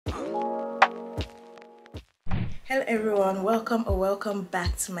everyone, welcome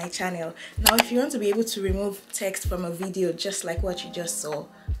back to my channel. Now if you want to be able to remove text from a video just like what you just saw,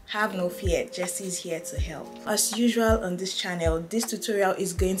 have no fear, Jessie's here to help. As usual on this channel, this tutorial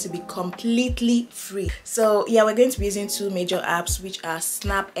is going to be completely free. So yeah, we're going to be using two major apps, which are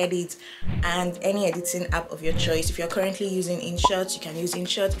snapedit and any editing app of your choice. If you're currently using Inshot, you can use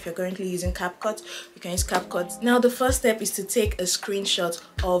Inshot. If you're currently using CapCut, you can use CapCut. Now the first step is to take a screenshot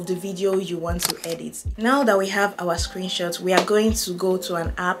of the video you want to edit. Now that we have our screenshot, we are going to go to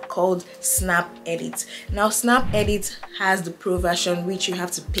an app called snapedit. Now snapedit has the pro version, which you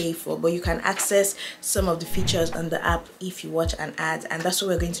have to pay for, but you can access some of the features on the app if you watch an ad, and that's what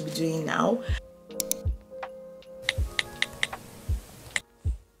we're going to be doing now.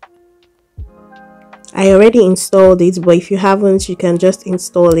 I already installed it, but if you haven't, you can just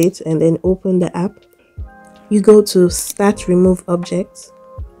install it and then open the app. You go to Start Remove Objects,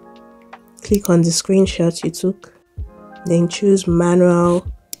 click on the screenshot you took, then choose Manual,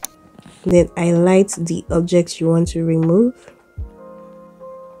 then highlight the object you want to remove,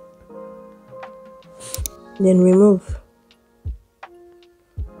 then remove,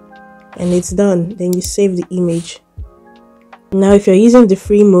 and it's done. Then you save the image. Now if you're using the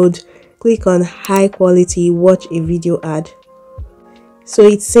free mode, click on High Quality Watch a Video Ad, so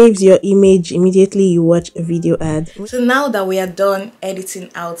it saves your image immediately you watch a video ad. So now that we are done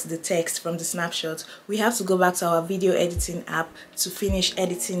editing out the text from the snapshot, we have to go back to our video editing app to finish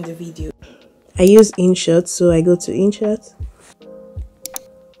editing the video. I use Inshot, so I go to Inshot,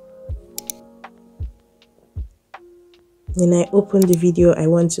 then I open the video I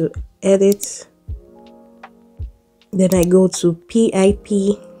want to edit, then I go to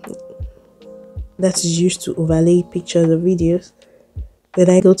PIP, that is used to overlay pictures or videos, then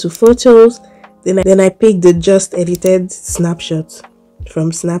I go to Photos, then I pick the just edited snapshot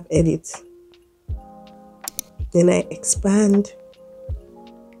from snapedit, then I expand,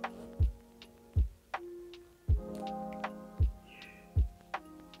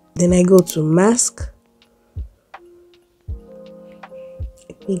 then I go to Mask,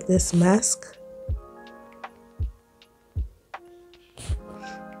 pick this mask,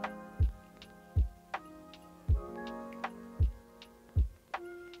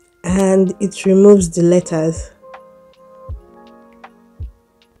 and it removes the letters,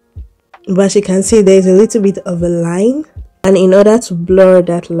 but as you can see there is a little bit of a line, and in order to blur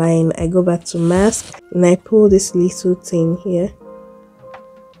that line I go back to Mask and I pull this little thing here,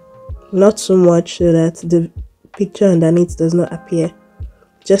 not too much so that the picture underneath does not appear,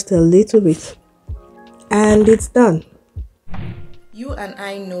 just a little bit, and it's done. You and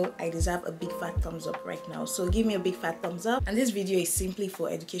I know I deserve a big fat thumbs up right now, so give me a big fat thumbs up. And this video is simply for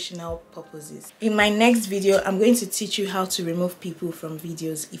educational purposes. In my next video, I'm going to teach you how to remove people from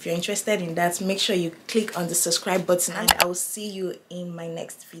videos. If you're interested in that, make sure you click on the subscribe button, and I will see you in my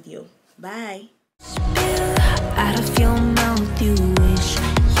next video. Bye.